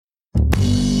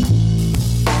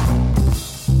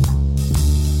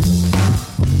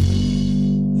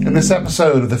In this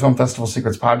episode of the Film Festival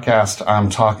Secrets podcast, I'm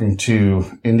talking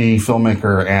to indie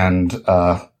filmmaker and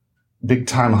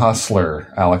big-time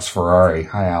hustler, Alex Ferrari.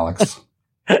 Hi, Alex.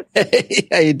 Hey,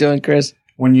 how you doing, Chris?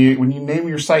 When you name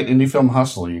your site Indie Film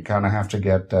Hustler, you kind of have to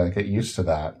get used to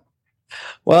that.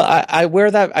 Well, I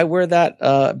wear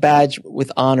that badge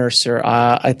with honor, sir.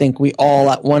 I think we all,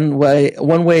 at one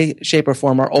way, shape, or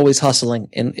form, are always hustling.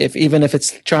 And even if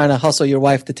it's trying to hustle your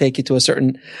wife to take you to a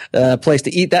certain place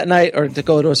to eat that night, or to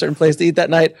go to a certain place to eat that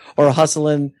night, or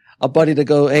hustling a buddy to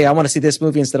go, hey, I want to see this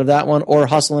movie instead of that one, or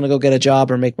hustling to go get a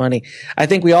job or make money. I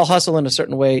think we all hustle in a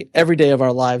certain way every day of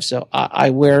our lives. So I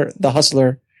wear the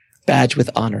hustler badge with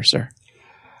honor, sir.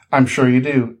 I'm sure you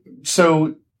do.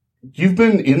 So you've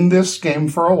been in this game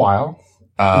for a while,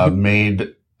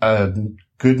 made a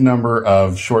good number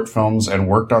of short films and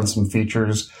worked on some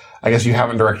features. I guess you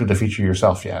haven't directed a feature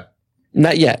yourself yet.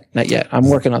 Not yet. I'm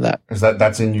working on that.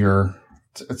 That's in your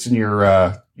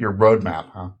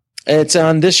roadmap, huh? It's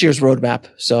on this year's roadmap.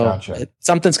 So Gotcha.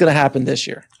 Something's going to happen this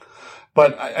year.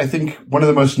 But I think one of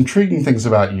the most intriguing things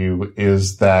about you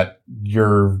is that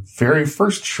your very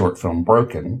first short film,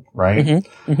 Broken, right,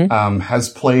 has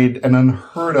played an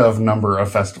unheard of number of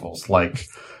festivals, like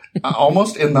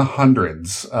almost in the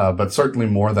hundreds, but certainly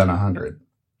more than 100.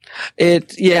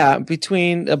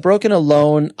 Between Broken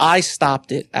alone, I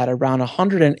stopped it at around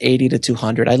 180 to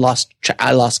 200. I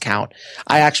lost count.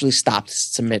 I actually stopped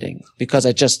submitting because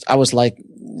I was like,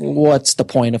 what's the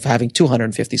point of having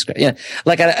 250 scripts? Yeah.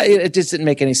 Like it just didn't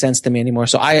make any sense to me anymore.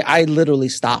 So I literally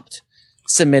stopped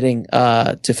submitting,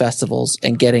 to festivals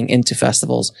and getting into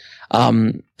festivals.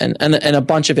 And a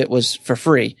bunch of it was for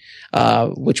free,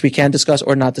 which we can discuss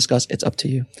or not discuss. It's up to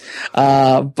you.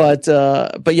 But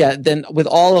yeah, then with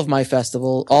all of my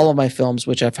films,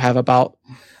 which I have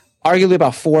arguably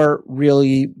about 4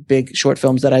 really big short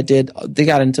films that I did, they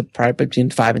got into probably between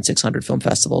 500 and 600 film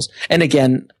festivals. And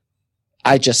again,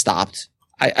 I just stopped.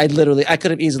 I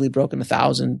could have easily broken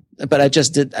 1,000, but I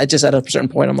just at a certain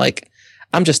point, I'm like,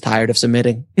 I'm just tired of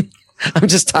submitting. I'm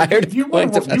just tired. You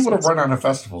would have run out of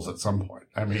festivals at some point.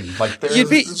 I mean, like you'd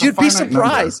be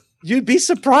surprised. Number. You'd be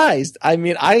surprised. I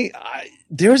mean,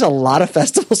 there's a lot of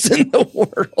festivals in the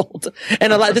world,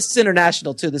 and this is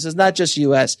international too. This is not just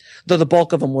U.S. Though the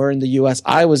bulk of them were in the U.S.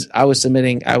 I was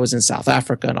submitting. I was in South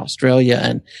Africa and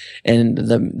Australia and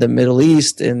the Middle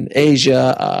East and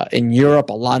Asia, in Europe,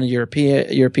 a lot of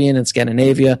European and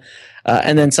Scandinavia.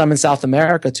 And then some in South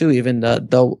America too, even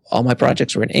though all my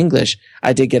projects were in English,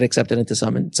 I did get accepted into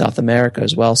some in South America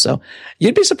as well. So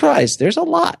you'd be surprised. There's a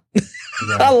lot,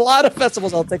 a lot of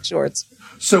festivals. I'll take shorts.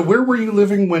 So where were you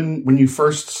living when you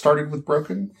first started with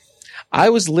Broken? I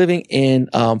was living in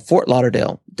Fort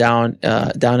Lauderdale, down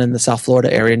in the South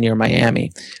Florida area near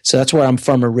Miami. So that's where I'm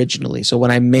from originally. So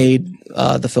when I made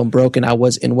the film Broken, I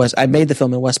made the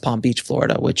film in West Palm Beach,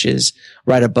 Florida, which is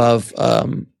right above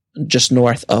just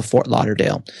north of Fort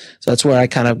Lauderdale. So that's where I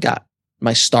kind of got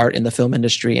my start in the film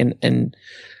industry and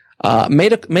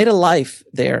made a life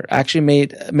there. Actually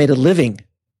made a living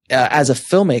as a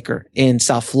filmmaker in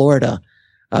South Florida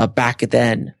back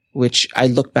then, which I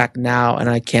look back now and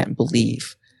I can't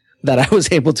believe that I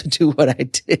was able to do what I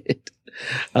did.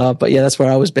 But yeah, that's where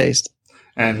I was based.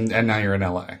 And now you're in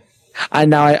LA.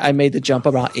 I made the jump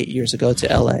about 8 years ago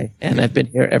to LA, and I've been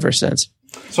here ever since.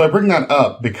 So I bring that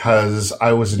up because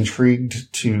I was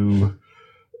intrigued to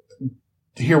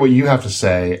hear what you have to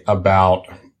say about,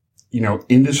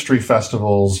 industry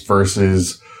festivals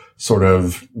versus sort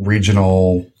of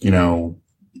regional,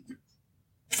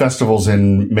 festivals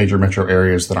in major metro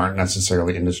areas that aren't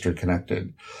necessarily industry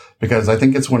connected. Because I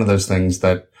think it's one of those things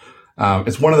that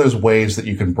it's one of those ways that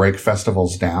you can break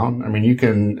festivals down. I mean,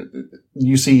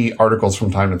 you see articles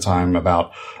from time to time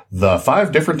about the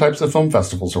 5 different types of film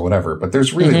festivals or whatever, but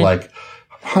there's really like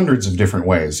hundreds of different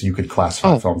ways you could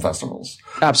classify film festivals.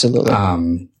 Absolutely.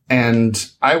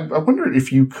 And I wondered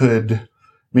if you could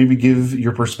maybe give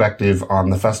your perspective on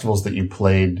the festivals that you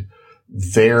played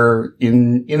there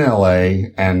in LA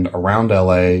and around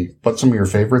LA, what some of your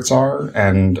favorites are,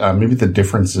 and maybe the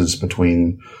differences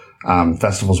between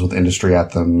festivals with industry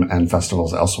at them and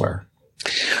festivals elsewhere.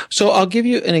 So I'll give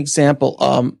you an example.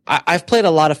 I've played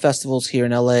a lot of festivals here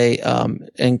in LA,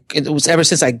 and it was ever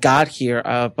since I got here,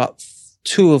 about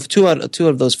two of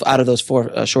those out of those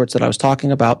 4 shorts that I was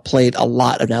talking about played a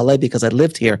lot in LA because I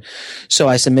lived here. So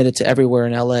I submitted to everywhere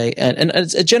in LA. And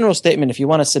it's a general statement. If you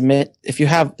want to submit, if you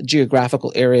have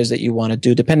geographical areas that you want to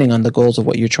do, depending on the goals of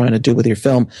what you're trying to do with your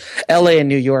film, LA and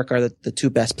New York are the 2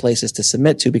 best places to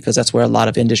submit to because that's where a lot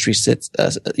of industry sits,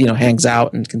 hangs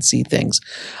out and can see things.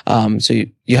 So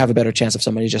you have a better chance of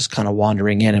somebody just kind of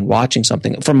wandering in and watching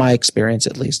something, from my experience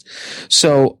at least.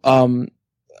 So,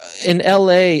 in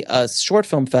LA, short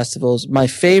film festivals, my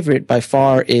favorite by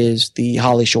far is the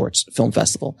Holly Shorts Film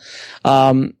Festival.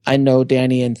 I know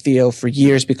Danny and Theo for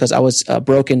years because I was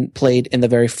played in the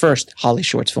very first Holly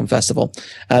Shorts Film Festival.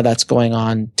 That's going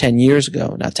on 10 years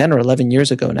ago now, 10 or 11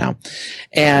 years ago now.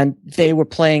 And they were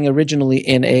playing originally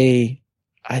in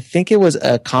I think it was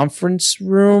a conference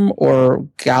room or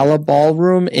gala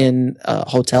ballroom in a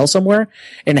hotel somewhere,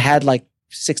 and had like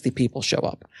 60 people show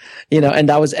up,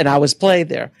 and I was played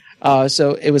there.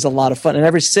 So it was a lot of fun. And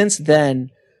ever since then,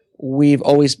 we've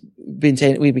always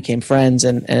we became friends,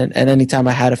 and anytime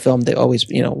I had a film, they always,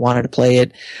 wanted to play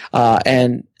it.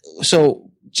 And so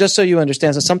just so you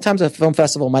understand, so sometimes a film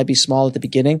festival might be small at the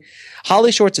beginning.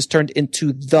 Holly Shorts has turned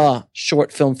into the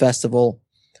short film festival,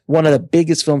 one of the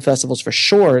biggest film festivals for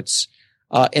shorts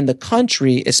in the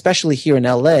country, especially here in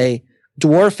LA,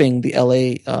 dwarfing the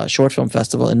LA Short Film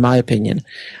Festival, in my opinion.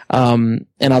 And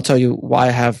I'll tell you why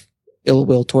I have ill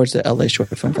will towards the LA Short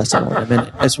Film Festival in a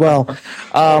minute as well.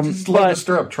 Just love to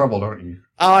stir up trouble, don't you?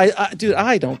 Dude,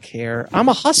 I don't care. I'm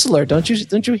a hustler. Don't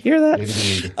you hear that?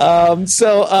 Indeed.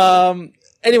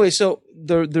 Anyway, so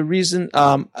the reason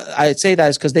I say that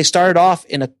is because they started off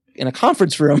in a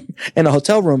conference room, in a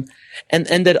hotel room, and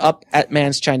ended up at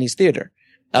Mann's Chinese Theater.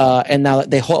 And now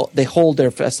they hold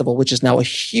their festival, which is now a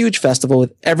huge festival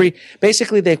with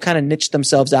basically they've kind of niched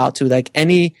themselves out to like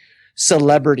any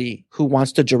celebrity who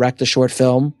wants to direct a short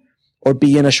film or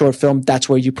be in a short film. That's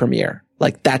where you premiere.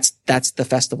 Like that's the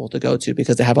festival to go to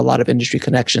because they have a lot of industry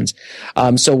connections.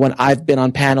 So when I've been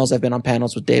on panels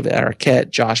with David Arquette,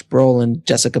 Josh Brolin,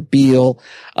 Jessica Biel,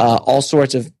 all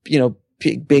sorts of,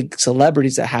 big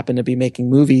celebrities that happen to be making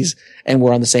movies and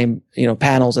were on the same,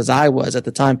 panels as I was at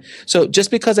the time. So just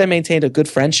because I maintained a good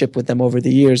friendship with them over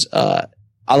the years, a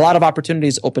lot of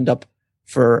opportunities opened up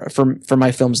for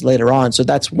my films later on. So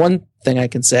that's one thing I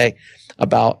can say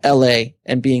about LA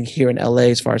and being here in LA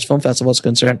as far as film festival is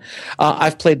concerned.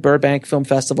 I've played Burbank Film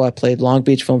Festival. I played Long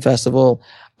Beach Film Festival.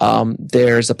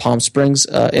 There's the Palm Springs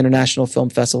International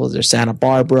Film Festival. There's Santa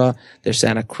Barbara. There's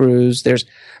Santa Cruz.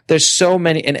 There's so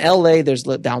many in LA. There's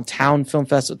Downtown Film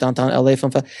Festival, Downtown LA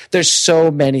Film Festival. There's so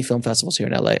many film festivals here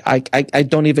in LA. I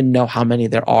don't even know how many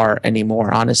there are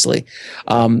anymore, honestly.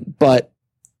 But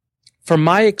from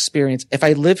my experience,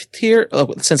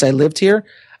 since I lived here,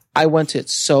 I went to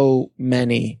so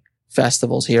many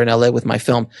festivals here in LA with my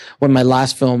film. When my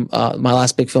last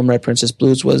big film, Red Princess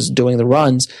Blues, was doing the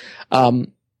runs,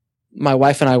 my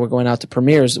wife and I were going out to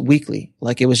premieres weekly.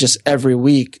 Like it was just every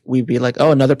week we'd be like,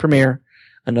 oh, another premiere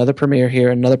here,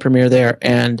 another premiere there.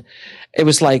 And it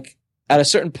was like at a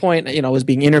certain point, I was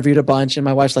being interviewed a bunch and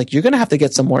my wife's like, you're going to have to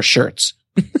get some more shirts.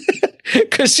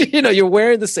 Cause you're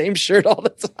wearing the same shirt all the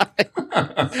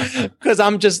time. Cause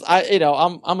I'm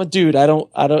a dude. I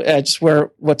just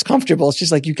wear what's comfortable.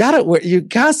 She's like, you're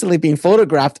constantly being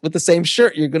photographed with the same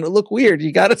shirt. You're going to look weird.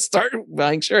 You got to start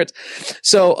buying shirts.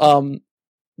 So,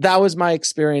 that was my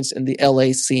experience in the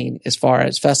LA scene as far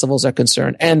as festivals are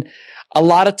concerned. And a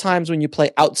lot of times when you play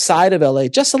outside of LA,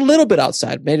 just a little bit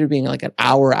outside, maybe being like an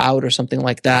hour out or something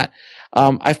like that,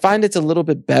 I find it's a little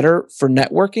bit better for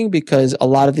networking because a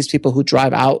lot of these people who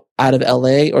drive out of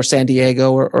LA or San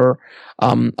Diego or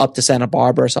up to Santa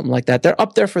Barbara or something like that, they're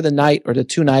up there for the night or the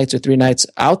 2 nights or 3 nights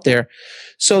out there.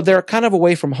 So they're kind of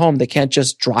away from home. They can't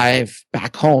just drive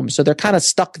back home. So they're kind of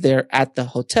stuck there at the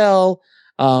hotel.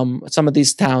 Some of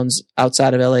these towns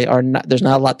outside of LA there's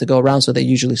not a lot to go around. So they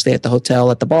usually stay at the hotel,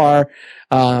 at the bar,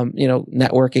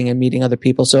 networking and meeting other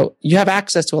people. So you have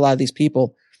access to a lot of these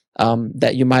people,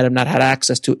 that you might have not had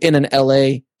access to in an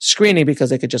LA screening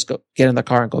because they could just get in the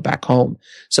car and go back home.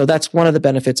 So that's one of the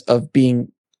benefits of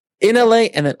being in LA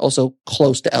and then also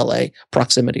close to LA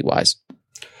proximity wise.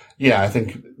 Yeah, I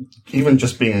think even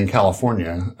just being in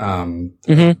California,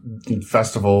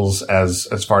 festivals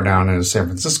as far down as San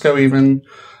Francisco, even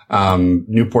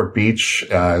Newport Beach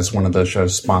is one of the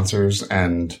show's sponsors,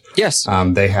 and yes,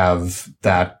 they have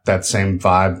that same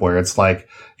vibe where it's like,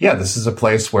 yeah, this is a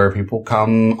place where people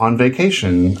come on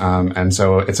vacation, and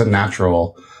so it's a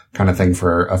natural kind of thing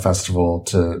for a festival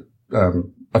for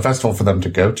them to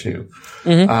go to.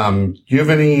 Do you have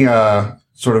any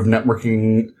sort of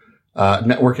networking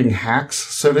hacks,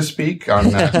 so to speak,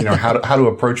 on how to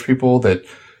approach people that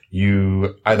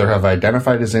you either have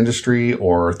identified as industry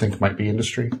or think might be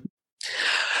industry?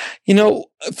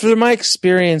 From my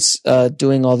experience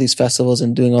doing all these festivals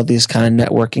and doing all these kind of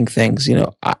networking things,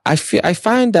 I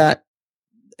find that,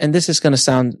 and this is going to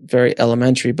sound very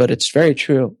elementary, but it's very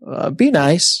true. Be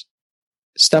nice.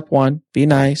 Step one, be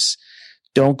nice.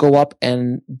 Don't go up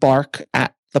and bark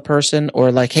at the person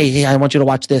or like, hey, I want you to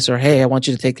watch this, or hey, I want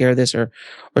you to take care of this, or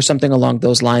something along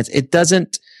those lines. It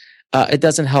doesn't it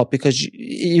doesn't help because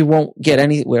you won't get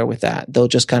anywhere with that. They'll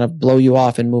just kind of blow you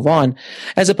off and move on,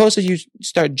 as opposed to you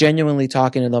start genuinely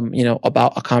talking to them,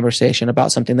 about a conversation,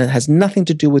 about something that has nothing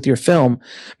to do with your film.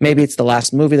 Maybe it's the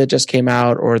last movie that just came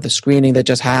out or the screening that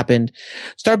just happened.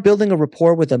 Start building a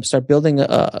rapport with them. Start building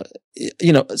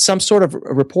some sort of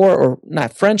rapport, or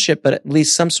not friendship, but at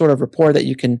least some sort of rapport that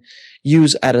you can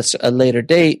use at a later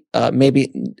date.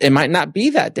 Maybe it might not be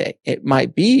that day. It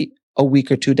might be a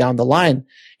week or two down the line.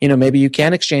 Maybe you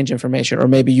can exchange information, or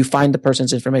maybe you find the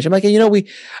person's information. Like, hey,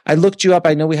 I looked you up.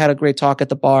 I know we had a great talk at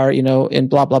the bar, and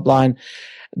blah, blah, blah. And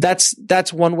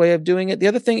that's one way of doing it. The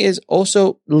other thing is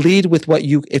also lead with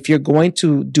if you're going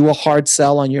to do a hard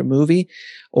sell on your movie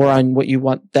or on what you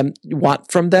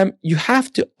want from them, you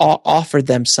have to offer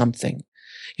them something.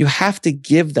 You have to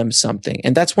give them something.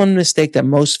 And that's one mistake that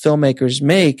most filmmakers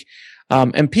make.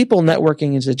 And people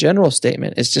networking is a general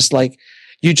statement. It's just like,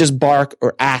 you just bark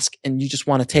or ask and you just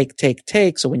want to take.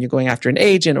 So when you're going after an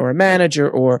agent or a manager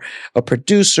or a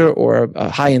producer or a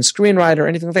high-end screenwriter or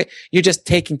anything like that, you're just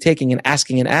taking and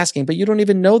asking, but you don't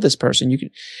even know this person.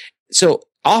 So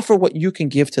offer what you can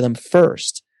give to them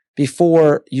first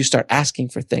before you start asking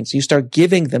for things. You start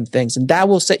giving them things, and that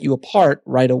will set you apart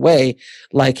right away.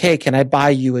 Like, hey, can I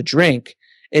buy you a drink?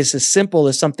 It's as simple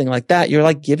as something like that. You're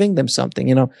like giving them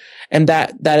something, and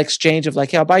that exchange of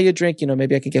like, hey, I'll buy you a drink.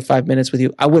 Maybe I could get 5 minutes with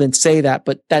you. I wouldn't say that,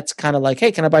 but that's kind of like,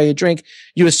 hey, can I buy you a drink?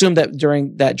 You assume that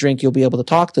during that drink, you'll be able to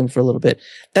talk to them for a little bit.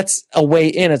 That's a way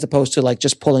in, as opposed to like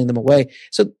just pulling them away.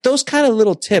 So those kind of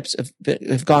little tips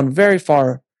have gone very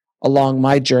far along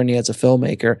my journey as a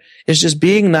filmmaker. It's just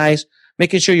being nice,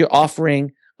 making sure you're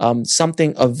offering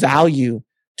something of value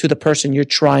to the person you're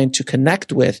trying to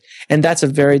connect with. And that's a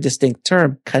very distinct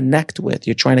term, connect with.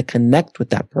 You're trying to connect with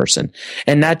that person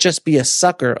and not just be a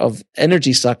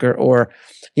energy sucker, or,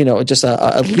 just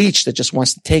a leech that just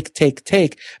wants to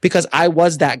take, because I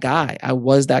was that guy. A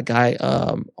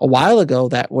while ago,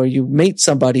 where you meet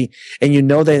somebody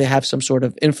and they have some sort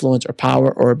of influence or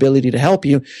power or ability to help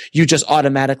you, you just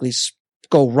automatically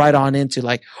go right on into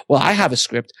like, well, I have a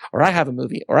script, or I have a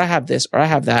movie, or I have this, or I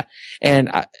have that.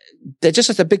 And that just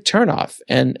is a big turnoff.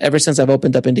 And ever since I've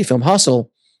opened up Indie Film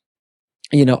Hustle,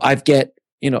 I've get,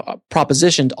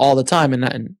 propositioned all the time,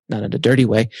 and not in a dirty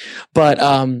way, but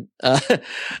but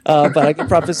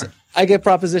I get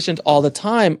propositioned all the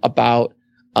time about,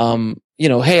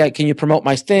 hey, can you promote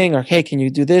my thing? Or, hey, can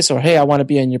you do this? Or, hey, I want to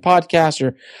be on your podcast,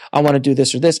 or I want to do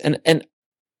this or this. And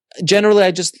generally,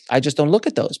 I just don't look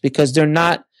at those, because they're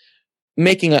not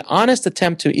making an honest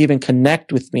attempt to even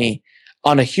connect with me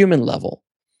on a human level.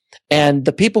 And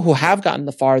the people who have gotten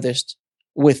the farthest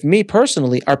with me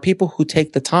personally are people who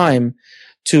take the time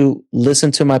to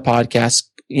listen to my podcast,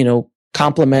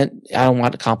 compliment. I don't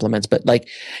want compliments, but like,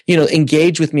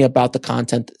 engage with me about the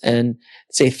content and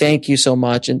say thank you so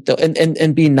much,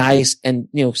 and be nice, and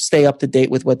stay up to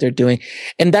date with what they're doing.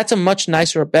 And that's a much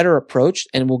nicer, better approach,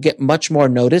 and will get much more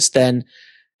notice than,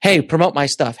 hey, promote my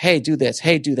stuff, hey, do this,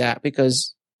 hey, do that,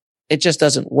 because it just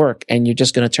doesn't work, and you're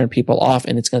just going to turn people off,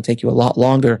 and it's going to take you a lot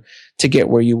longer to get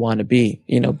where you want to be.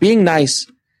 Being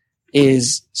nice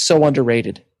is so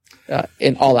underrated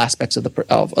in all aspects of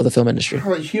the film industry.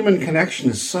 Oh, human connection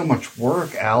is so much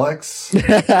work, Alex.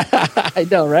 I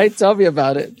know, right? Tell me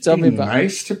about it. Tell me about it.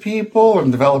 Nice to people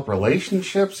and develop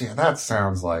relationships. Yeah, that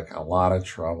sounds like a lot of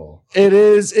trouble. It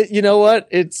is. You know what?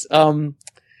 It's hustle,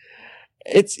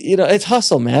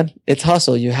 man. It's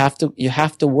hustle. You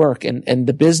have to work, and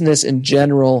the business in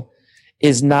general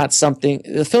is not something.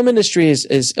 The film industry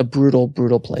is a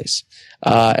brutal place.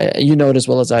 You know it as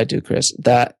well as I do, Chris,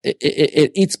 that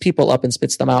it eats people up and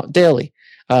spits them out daily.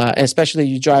 And especially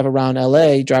you drive around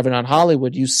LA, driving around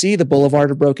Hollywood, you see the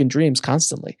Boulevard of Broken Dreams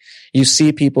constantly. You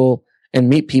see people and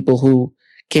meet people who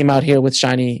came out here with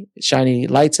shiny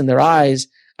lights in their eyes.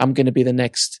 I'm going to be the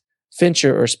next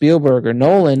Fincher or Spielberg or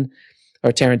Nolan or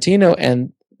Tarantino,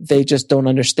 and they just don't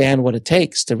understand what it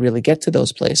takes to really get to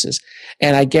those places.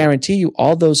 And I guarantee you,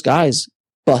 all those guys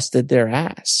busted their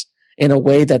ass in a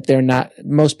way that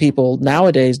most people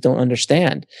nowadays don't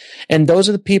understand. And those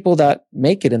are the people that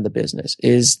make it in the business,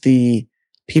 is the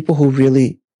people who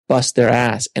really bust their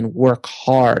ass and work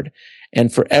hard.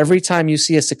 And for every time you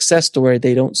see a success story,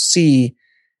 they don't see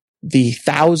the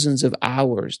thousands of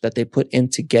hours that they put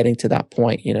into getting to that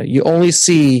point. You only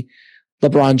see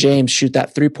LeBron James shoot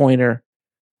that 3-pointer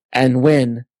and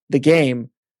win the game,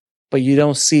 but you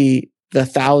don't see the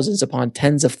thousands upon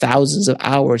tens of thousands of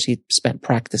hours he spent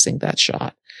practicing that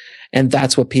shot. And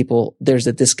that's what there's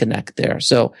a disconnect there.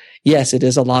 So yes, it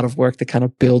is a lot of work to kind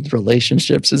of build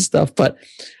relationships and stuff, but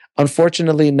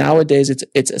unfortunately nowadays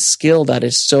it's a skill that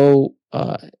is so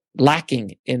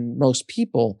lacking in most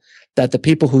people, that the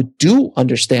people who do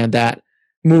understand that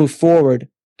move forward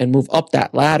and move up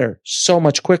that ladder so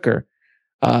much quicker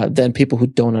than people who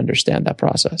don't understand that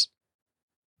process.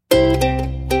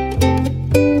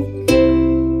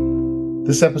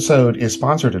 This episode is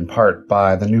sponsored in part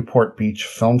by the Newport Beach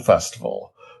Film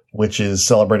Festival, which is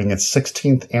celebrating its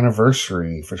 16th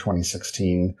anniversary for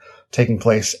 2016, taking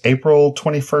place April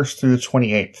 21st through the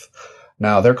 28th.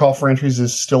 Now, their call for entries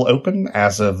is still open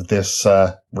as of this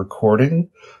recording.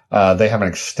 They have an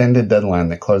extended deadline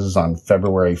that closes on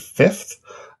February 5th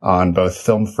on both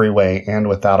Film Freeway and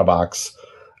Without a Box.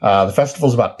 The festival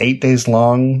is about 8 days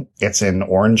long. It's in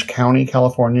Orange County,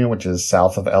 California, which is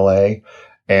south of LA,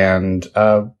 and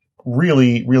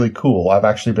really, really cool. I've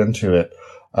actually been to it.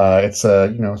 It's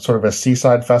a, sort of a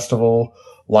seaside festival,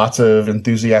 lots of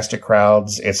enthusiastic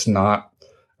crowds. It's not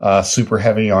super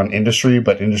heavy on industry,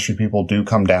 but industry people do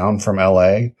come down from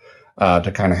LA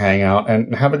to kind of hang out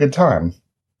and have a good time.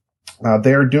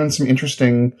 They're doing some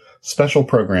interesting special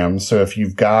programs. So if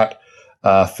you've got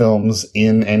films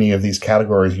in any of these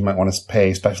categories, you might want to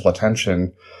pay special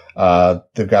attention.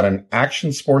 They've got an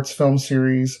action sports film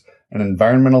series, an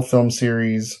environmental film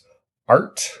series,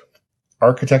 art,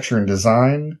 architecture and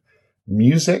design,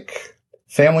 music,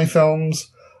 family films,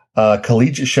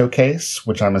 collegiate showcase,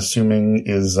 which I'm assuming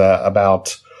is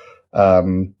about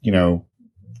college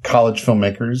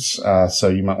filmmakers. So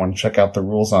you might want to check out the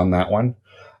rules on that one.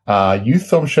 Youth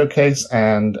film showcase,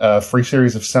 and a free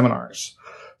series of seminars.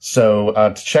 So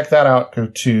to check that out, go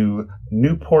to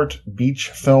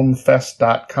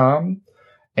newportbeachfilmfest.com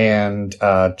and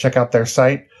check out their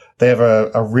site. They have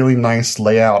a really nice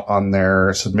layout on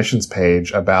their submissions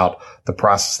page about the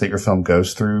process that your film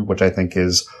goes through, which I think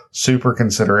is super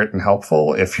considerate and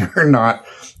helpful. If you're not,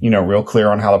 real clear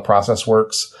on how the process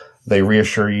works, they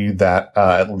reassure you that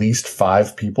at least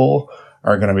 5 people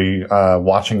are going to be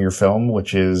watching your film,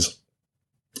 which is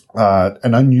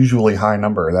an unusually high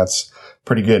number. That's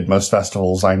pretty good. Most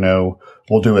festivals I know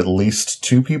will do at least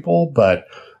 2 people, but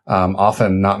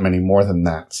often not many more than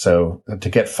that. So to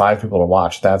get 5 people to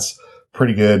watch, that's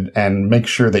pretty good. And make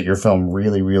sure that your film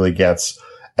really, really gets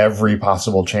every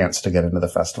possible chance to get into the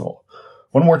festival.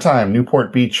 One more time,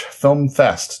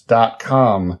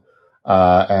 newportbeachfilmfest.com.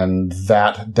 And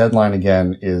that deadline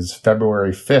again is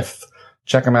February 5th.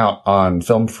 Check them out on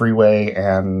Film Freeway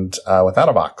and Without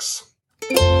a Box.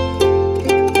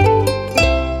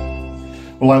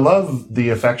 Well, I love the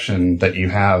affection that you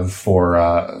have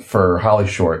for Holly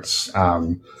Shorts.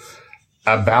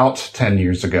 About 10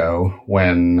 years ago,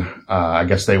 when I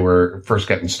guess they were first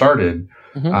getting started,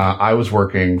 I was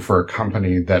working for a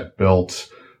company that built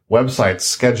website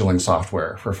scheduling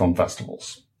software for film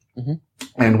festivals.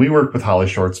 And we worked with Holly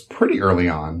Shorts pretty early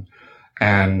on.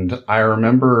 And I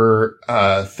remember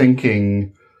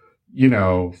thinking,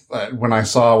 when I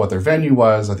saw what their venue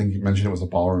was, I think you mentioned it was a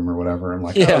ballroom or whatever. I'm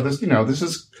like, this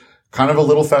is kind of a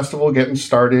little festival getting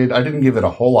started. I didn't give it a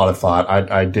whole lot of thought.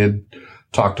 I did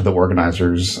talk to the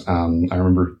organizers. I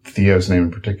remember Theo's name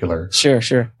in particular. Sure.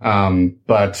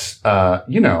 But I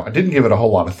didn't give it a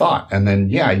whole lot of thought. And then,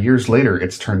 years later,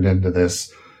 it's turned into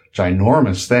this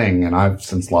ginormous thing, and I've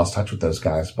since lost touch with those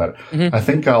guys. But I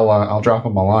think I'll drop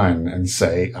them a line and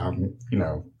say,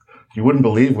 you wouldn't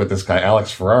believe what this guy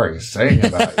Alex Ferrari is saying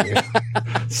about you.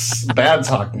 Bad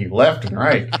talking you left and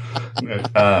right.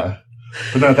 But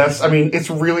no, it's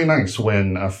really nice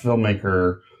when a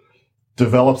filmmaker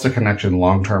develops a connection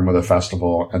long-term with a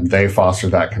festival and they foster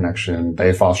that connection.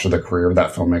 They foster the career of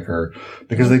that filmmaker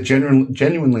because they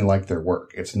genuinely like their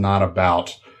work. It's not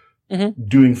about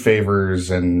doing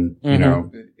favors and,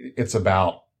 it's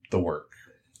about the work.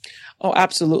 Oh,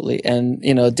 absolutely. And,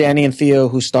 Danny and Theo,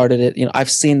 who started it, I've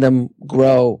seen them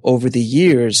grow over the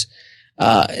years,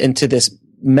 into this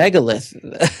megalith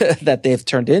that they've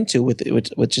turned into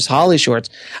with just Holly Shorts.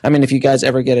 I mean, if you guys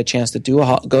ever get a chance to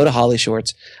go to Holly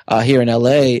Shorts, here in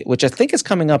LA, which I think is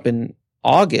coming up in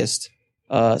August,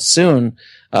 soon.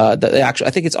 I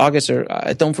think it's August, or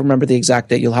I don't remember the exact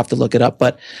date. You'll have to look it up,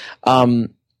 but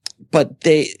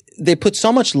they put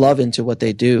so much love into what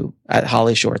they do at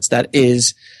Holly Shorts that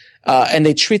is, and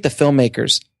they treat the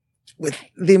filmmakers with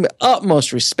the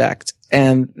utmost respect,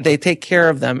 and they take care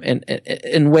of them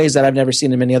in ways that I've never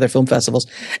seen in many other film festivals.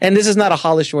 And this is not a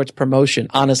Holly Shorts promotion.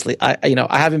 Honestly, I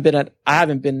haven't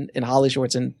been in Holly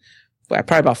Shorts in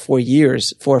probably about 4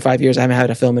 or 5 years. I haven't had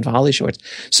a film in Holly Shorts.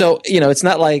 So, it's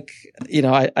not like,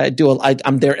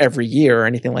 I'm there every year or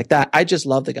anything like that. I just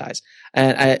love the guys,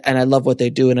 and I love what they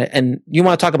do. And you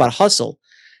want to talk about hustle,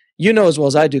 as well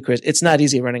as I do, Chris, it's not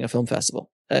easy running a film festival.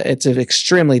 It's an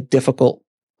extremely difficult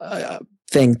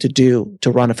thing to do, to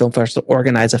run a film festival,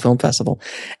 organize a film festival,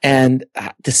 and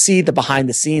to see the behind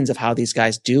the scenes of how these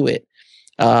guys do it.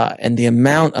 And the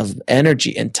amount of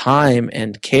energy and time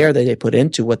and care that they put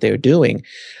into what they're doing,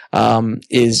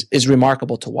 is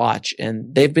remarkable to watch.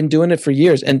 And they've been doing it for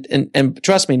years. And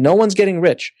trust me, no one's getting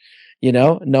rich.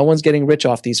 No one's getting rich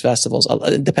off these festivals.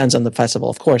 It depends on the festival,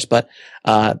 of course, but,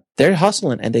 they're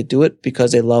hustling and they do it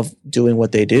because they love doing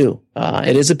what they do.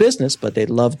 It is a business, but they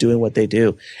love doing what they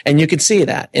do. And you can see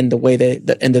that in the way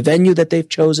in the venue that they've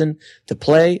chosen to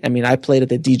play. I mean, I played at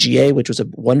the DGA, which was a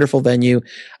wonderful venue.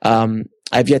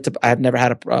 I've never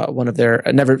had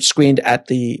never screened at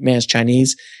the Man's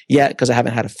Chinese yet because I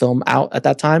haven't had a film out at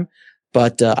that time.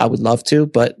 But I would love to.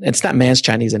 But it's not Man's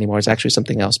Chinese anymore. It's actually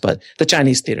something else. But the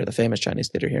Chinese theater, the famous Chinese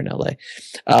theater here in LA.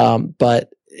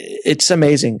 But it's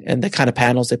amazing, and the kind of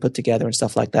panels they put together and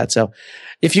stuff like that. So,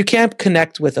 if you can't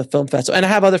connect with a film festival, and I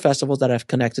have other festivals that I've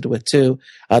connected with too,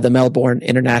 the Melbourne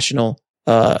International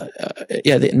Film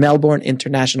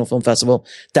Festival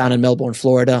down in Melbourne,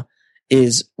 Florida,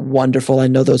 is wonderful. I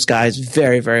know those guys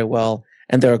very, very well.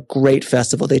 And they're a great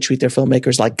festival. They treat their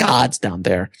filmmakers like gods down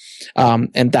there.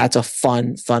 And that's a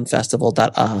fun festival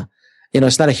that,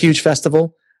 it's not a huge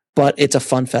festival, but it's a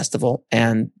fun festival,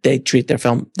 and they treat their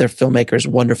filmmakers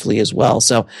wonderfully as well.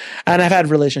 So, and I've had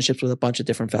relationships with a bunch of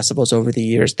different festivals over the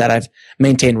years that I've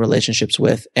maintained relationships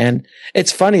with. And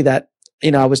it's funny that,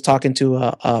 I was talking to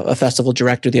a festival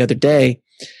director the other day,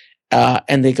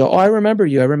 and they go, "Oh, I remember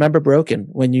you. I remember Broken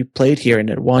when you played here and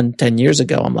it won 10 years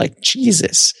ago." I'm like,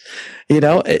 Jesus,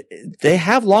 they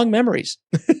have long memories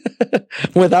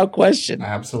without question.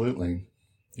 Absolutely.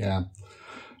 Yeah.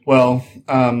 Well,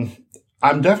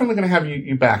 I'm definitely going to have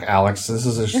you back, Alex. This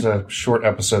is just a short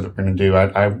episode that we're going to do.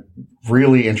 I'm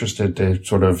really interested to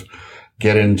sort of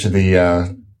get into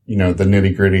the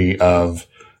nitty gritty of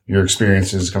your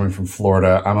experiences coming from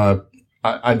Florida.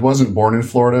 I wasn't born in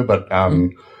Florida, but,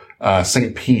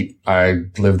 St. Pete, I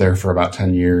lived there for about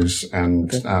 10 years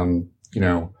and,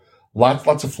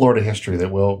 lots of Florida history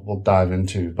that we'll dive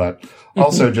into, but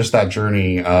also just that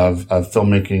journey of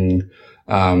filmmaking,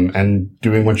 and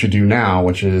doing what you do now,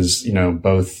 which is,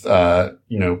 both,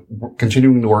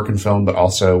 continuing to work in film, but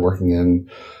also working in,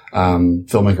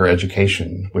 filmmaker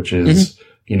education, which is,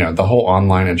 the whole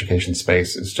online education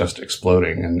space is just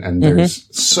exploding, and there's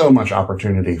so much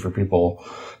opportunity for people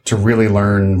to really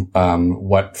learn,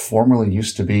 what formerly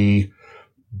used to be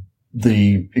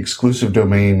the exclusive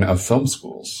domain of film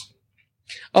schools.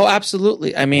 Oh,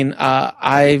 absolutely. I mean,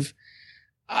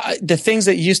 the things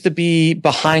that used to be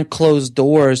behind closed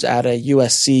doors at a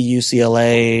USC,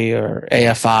 UCLA, or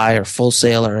AFI, or Full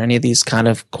Sail, or any of these kind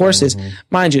of courses,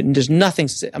 mind you, there's nothing.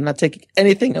 I'm not taking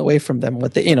anything away from them.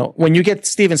 When you get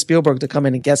Steven Spielberg to come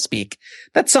in and guest speak,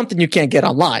 that's something you can't get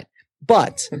online.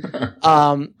 But,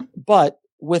 but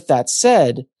with that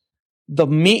said, the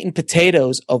meat and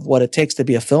potatoes of what it takes to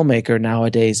be a filmmaker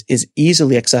nowadays is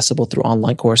easily accessible through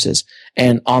online courses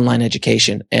and online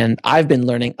education. And I've been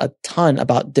learning a ton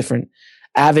about different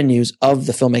avenues of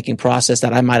the filmmaking process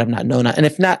that I might have not known. And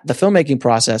if not the filmmaking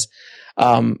process,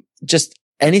 just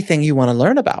anything you want to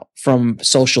learn about, from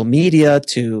social media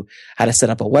to how to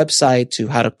set up a website to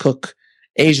how to cook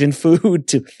Asian food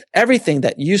to everything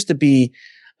that used to be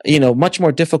much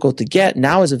more difficult to get,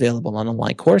 now is available on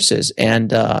online courses. And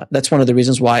that's one of the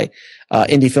reasons why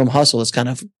Indie Film Hustle is kind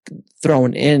of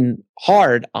thrown in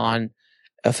hard on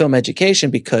film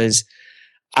education, because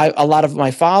a lot of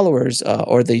my followers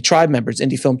or the tribe members,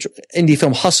 Indie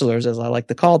Film Hustlers, as I like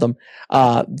to call them,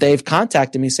 they've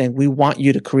contacted me saying, "We want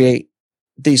you to create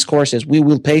these courses. We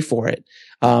will pay for it.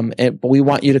 But we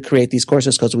want you to create these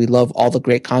courses because we love all the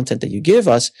great content that you give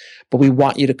us, but we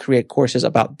want you to create courses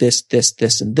about this, this,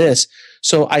 this, and this."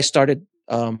 So I started,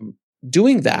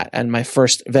 doing that. And my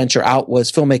first venture out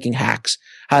was filmmaking hacks,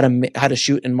 how to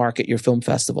shoot and market your film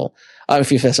festival, your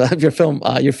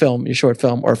short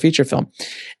film or feature film.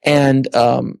 And,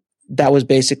 that was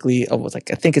basically,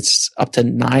 I think it's up to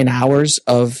 9 hours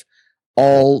of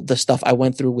all the stuff I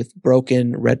went through with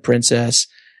Broken, Red Princess,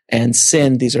 and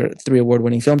Sin. These are 3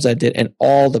 award-winning films I did, and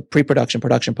all the pre-production,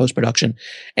 production, post-production,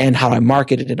 and how I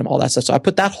marketed it and all that stuff. So I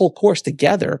put that whole course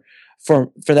together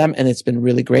for them, and it's been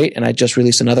really great. And I just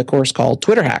released another course called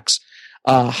Twitter Hacks,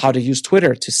 how to use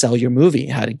Twitter to sell your movie,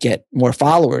 how to get more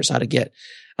followers, how to get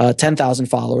 10,000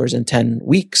 followers in 10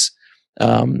 weeks,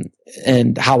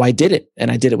 and how I did it. And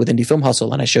I did it with Indie Film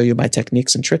Hustle, and I show you my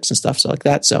techniques and tricks and stuff so like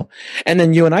that. So, and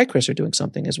then you and I, Chris, are doing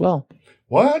something as well.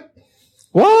 What?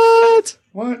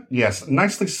 Yes.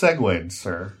 Nicely segued,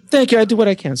 sir. Thank you. I do what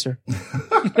I can, sir.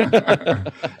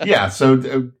 Yeah.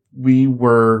 So we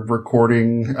were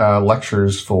recording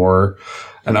lectures for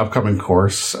an upcoming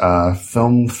course,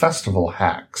 Film Festival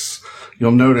Hacks.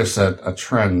 You'll notice a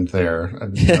trend there,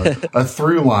 a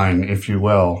through line, if you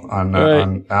will,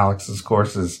 on Alex's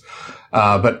courses.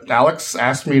 But Alex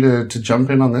asked me to jump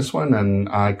in on this one, and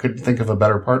I couldn't think of a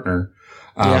better partner.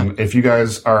 If you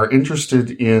guys are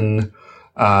interested in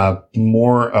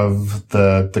more of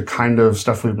the kind of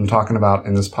stuff we've been talking about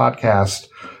in this podcast,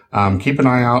 keep an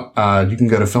eye out. You can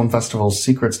go to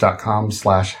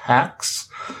filmfestivalsecrets.com/hacks,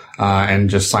 and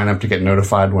just sign up to get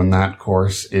notified when that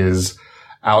course is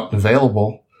out and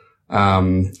available.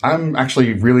 I'm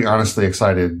actually really honestly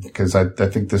excited because I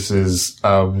think this is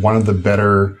one of the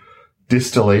better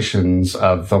distillations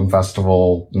of film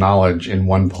festival knowledge in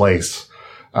one place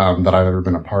that I've ever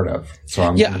been a part of. So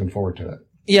I'm looking forward to it.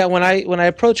 Yeah, when I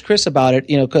approached Chris about it,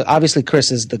 'cause obviously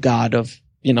Chris is the god of,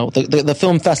 the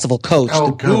film festival coach,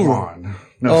 the guru. Go on.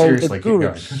 No, seriously, keep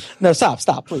going. No,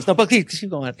 stop, please. No, but keep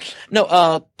going.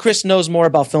 No, Chris knows more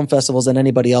about film festivals than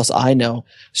anybody else I know.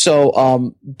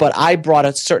 So, but I brought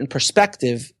a certain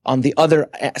perspective on the other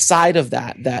side of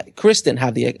that Chris didn't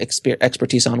have the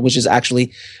expertise on, which is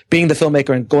actually being the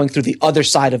filmmaker and going through the other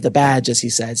side of the badge, as he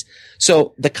says.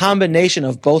 So the combination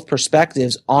of both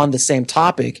perspectives on the same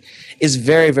topic is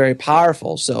very, very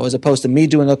powerful. So as opposed to me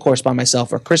doing a course by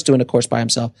myself or Chris doing a course by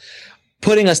himself,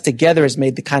 putting us together has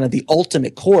made the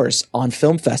ultimate course on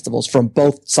film festivals from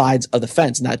both sides of the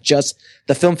fence, not just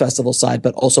the film festival side,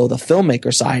 but also the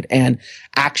filmmaker side and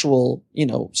actual,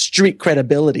 street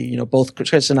credibility. Both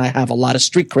Chris and I have a lot of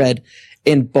street cred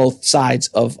in both sides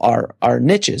of our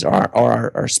niches or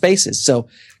our spaces. So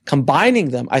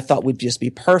combining them, I thought would just be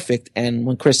perfect. And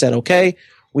when Chris said, okay,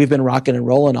 we've been rocking and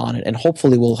rolling on it, and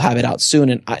hopefully we'll have it out soon.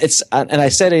 And I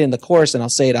said it in the course, and I'll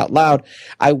say it out loud.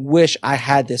 I wish I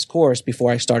had this course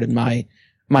before I started my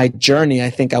journey. I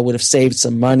think I would have saved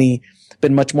some money,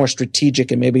 been much more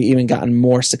strategic, and maybe even gotten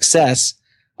more success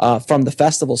from the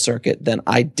festival circuit than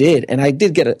I did. And I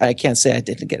did get I can't say I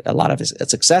didn't get a lot of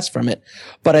success from it,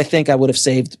 but I think I would have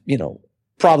saved,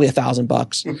 probably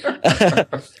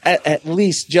 $1,000 at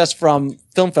least just from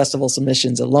film festival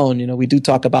submissions alone. We do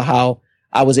talk about how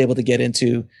I was able to get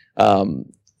into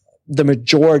the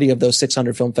majority of those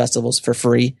 600 film festivals for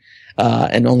free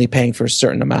and only paying for a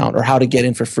certain amount, or how to get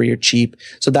in for free or cheap.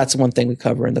 So that's one thing we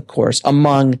cover in the course,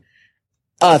 among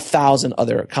 1,000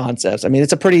 other concepts. I mean,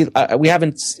 it's a pretty we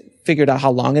haven't figured out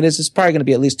how long it is. It's probably going to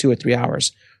be at least 2 or 3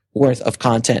 hours worth of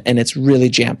content, and it's really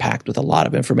jam-packed with a lot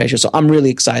of information. So I'm really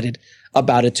excited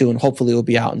about it too, and hopefully it will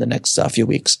be out in the next few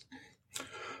weeks.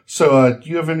 So, do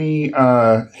you have any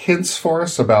hints for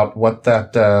us about what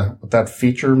that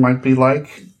feature might be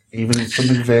like? Even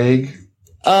something vague?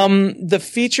 The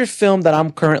feature film that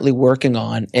I'm currently working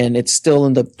on, and it's still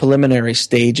in the preliminary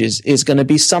stages, is going to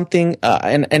be something.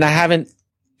 And I haven't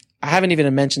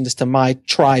even mentioned this to my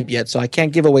tribe yet, so I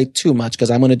can't give away too much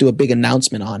because I'm going to do a big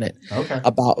announcement on it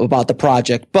about the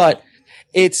project. But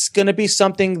it's going to be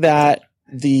something that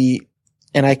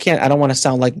and I don't want to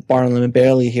sound like Barnum and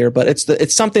Bailey here, but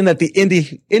it's something that the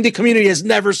indie community has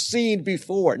never seen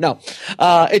before. No,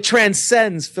 it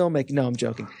transcends filmmaking. No, I'm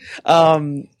joking.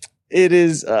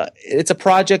 It's a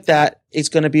project that is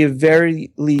going to be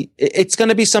it's going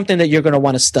to be something that you're going to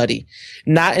want to study,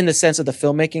 not in the sense of the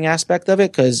filmmaking aspect of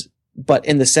it, but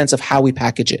in the sense of how we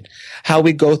package it, how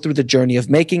we go through the journey of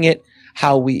making it,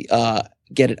 how we,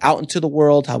 get it out into the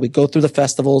world, how we go through the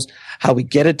festivals, how we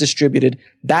get it distributed.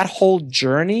 That whole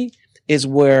journey is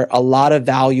where a lot of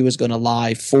value is going to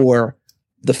lie for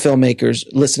the filmmakers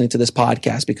listening to this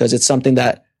podcast, because it's something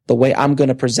that the way I'm going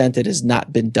to present it has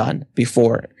not been done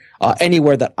before,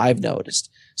 anywhere that I've noticed.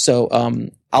 So,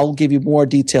 I'll give you more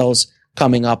details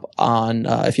coming up on,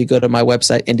 if you go to my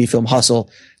website,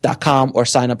 indiefilmhustle.com, or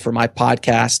sign up for my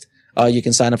podcast. You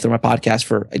can sign up through my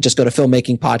podcast just go to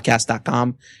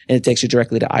filmmakingpodcast.com, and it takes you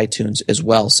directly to iTunes as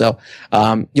well. So,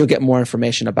 you'll get more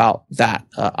information about that,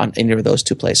 on any of those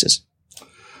two places.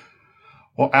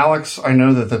 Well, Alex, I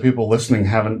know that the people listening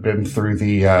haven't been through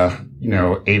the,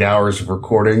 8 hours of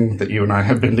recording that you and I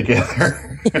have been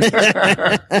together.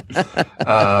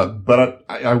 But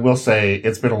I will say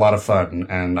it's been a lot of fun,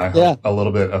 and I hope a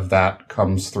little bit of that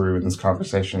comes through in this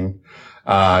conversation.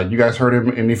 You guys heard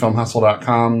him,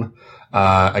 indiefilmhustle.com.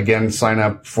 Again, sign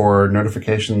up for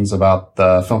notifications about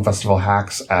the film festival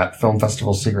hacks at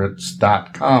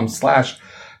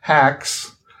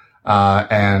filmfestivalsecrets.com/hacks.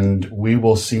 And we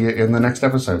will see you in the next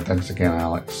episode. Thanks again,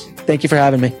 Alex. Thank you for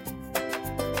having me.